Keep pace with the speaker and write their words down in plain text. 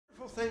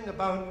thing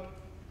about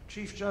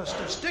Chief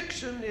Justice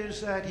Dixon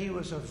is that he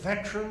was a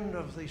veteran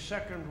of the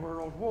Second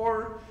World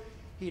War.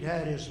 He'd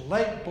had his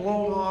leg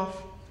blown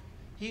off.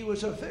 He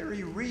was a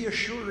very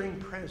reassuring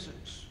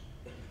presence.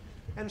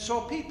 And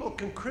so people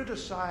can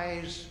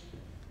criticize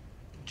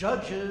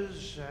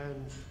judges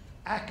and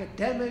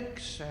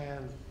academics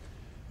and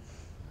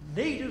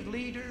native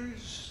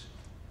leaders,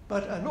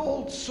 but an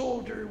old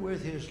soldier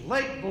with his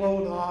leg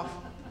blown off,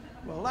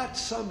 well,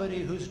 that's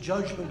somebody whose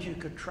judgment you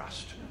could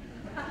trust.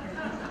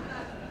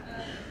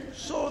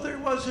 So there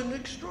was an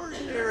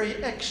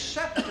extraordinary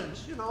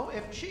acceptance. You know,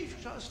 if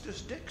Chief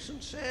Justice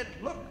Dixon said,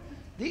 look,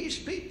 these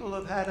people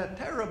have had a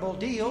terrible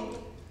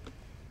deal,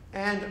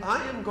 and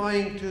I am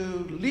going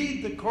to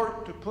lead the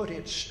court to put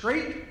it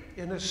straight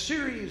in a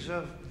series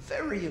of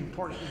very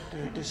important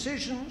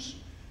decisions,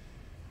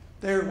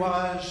 there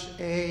was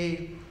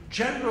a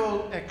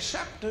general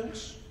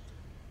acceptance,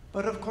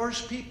 but of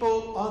course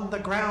people on the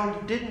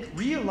ground didn't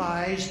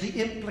realize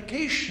the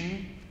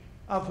implication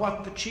of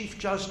what the Chief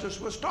Justice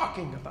was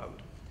talking about.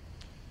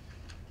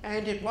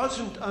 And it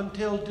wasn't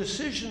until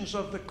decisions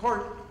of the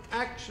court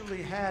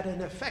actually had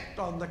an effect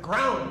on the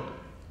ground,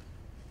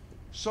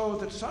 so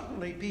that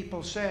suddenly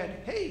people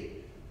said, hey,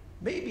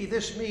 maybe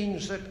this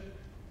means that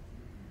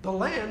the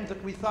land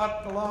that we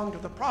thought belonged to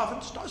the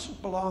province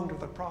doesn't belong to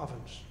the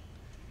province.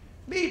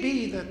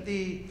 Maybe that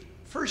the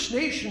First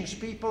Nations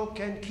people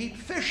can keep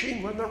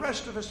fishing when the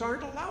rest of us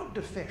aren't allowed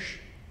to fish.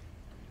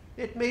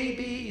 It may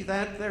be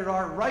that there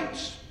are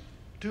rights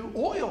to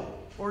oil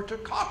or to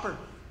copper,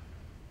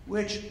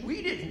 which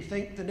we didn't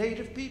think the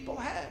native people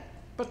had.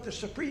 But the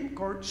Supreme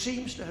Court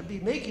seems to be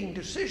making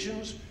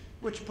decisions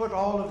which put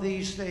all of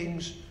these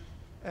things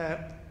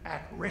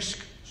at risk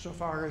so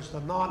far as the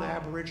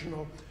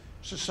non-Aboriginal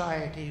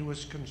society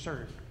was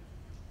concerned.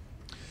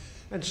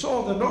 And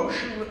so the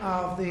notion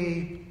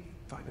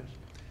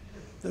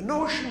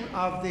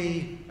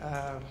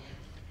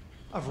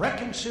of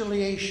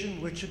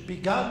reconciliation, which had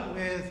begun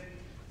with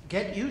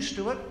get used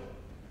to it,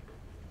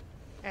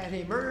 and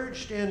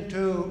emerged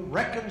into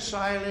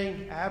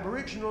reconciling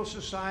Aboriginal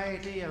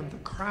society and the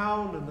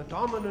Crown and the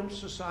dominant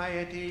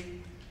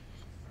society,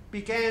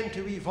 began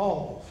to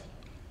evolve.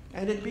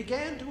 And it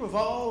began to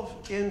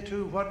evolve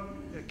into what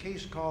a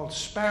case called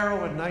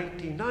Sparrow in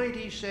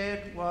 1990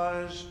 said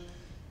was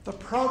the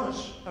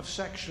promise of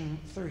Section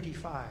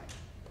 35.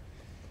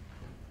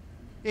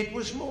 It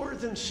was more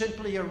than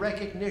simply a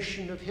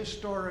recognition of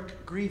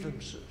historic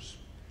grievances.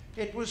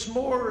 It was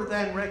more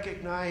than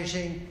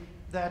recognizing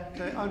that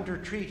under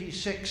Treaty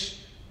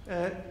 6,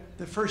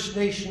 the First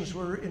Nations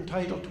were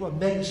entitled to a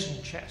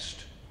medicine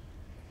chest.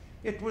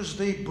 It was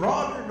the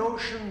broader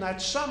notion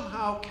that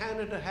somehow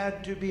Canada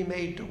had to be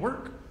made to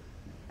work,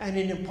 and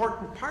an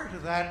important part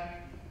of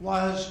that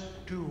was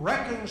to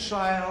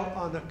reconcile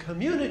on a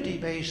community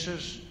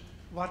basis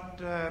what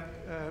the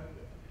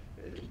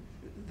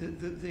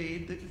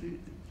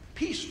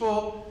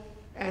peaceful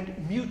and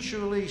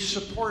mutually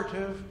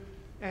supportive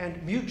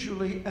and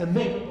mutually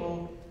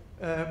amicable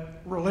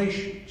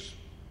relations.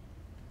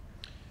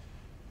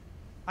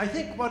 I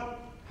think what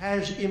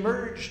has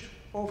emerged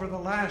over the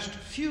last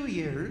few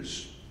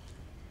years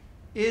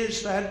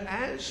is that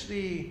as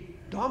the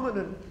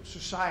dominant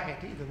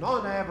society, the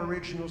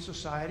non-Aboriginal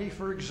society,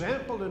 for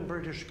example in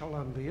British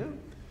Columbia,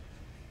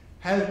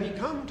 have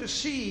become to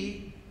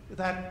see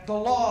that the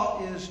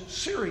law is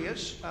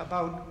serious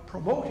about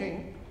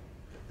promoting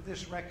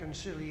this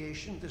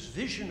reconciliation, this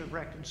vision of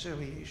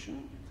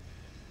reconciliation,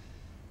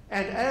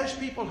 and as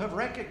people have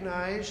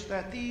recognized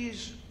that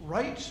these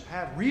rights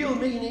have real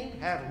meaning,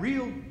 have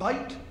real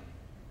bite,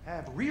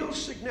 have real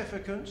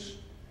significance,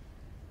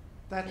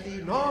 that the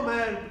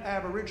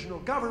non-Aboriginal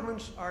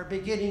governments are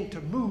beginning to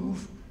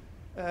move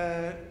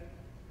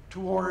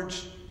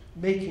towards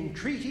making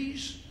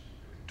treaties,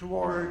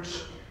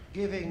 towards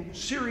giving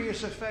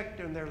serious effect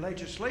in their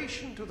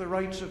legislation to the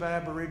rights of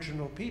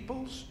Aboriginal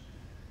peoples,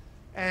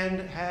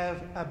 and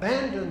have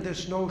abandoned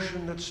this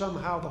notion that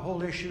somehow the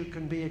whole issue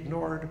can be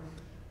ignored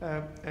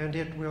and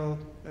it will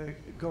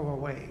go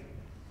away.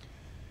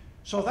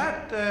 So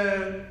that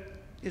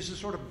is the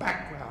sort of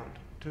background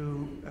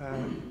to,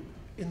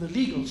 in the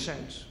legal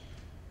sense,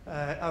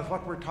 of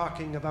what we're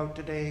talking about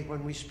today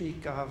when we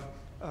speak of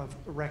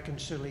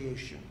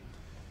reconciliation.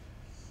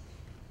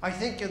 I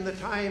think in the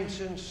time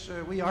since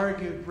we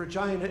argued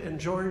Regina and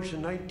George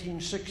in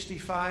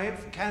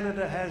 1965,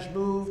 Canada has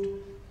moved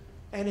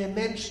an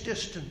immense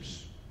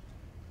distance.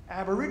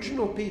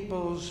 Aboriginal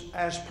peoples,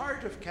 as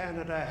part of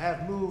Canada,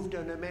 have moved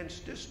an immense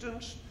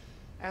distance,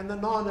 and the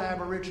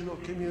non-Aboriginal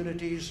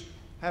communities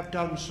have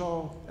done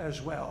so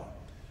as well.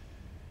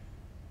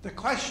 The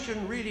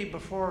question really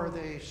before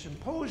the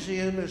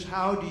symposium is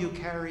how do you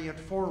carry it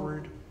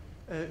forward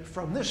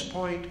from this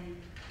point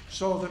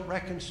so that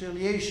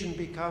reconciliation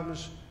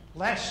becomes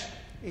less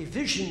a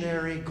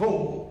visionary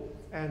goal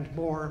and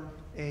more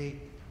a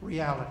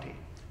reality.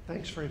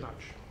 Thanks very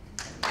much.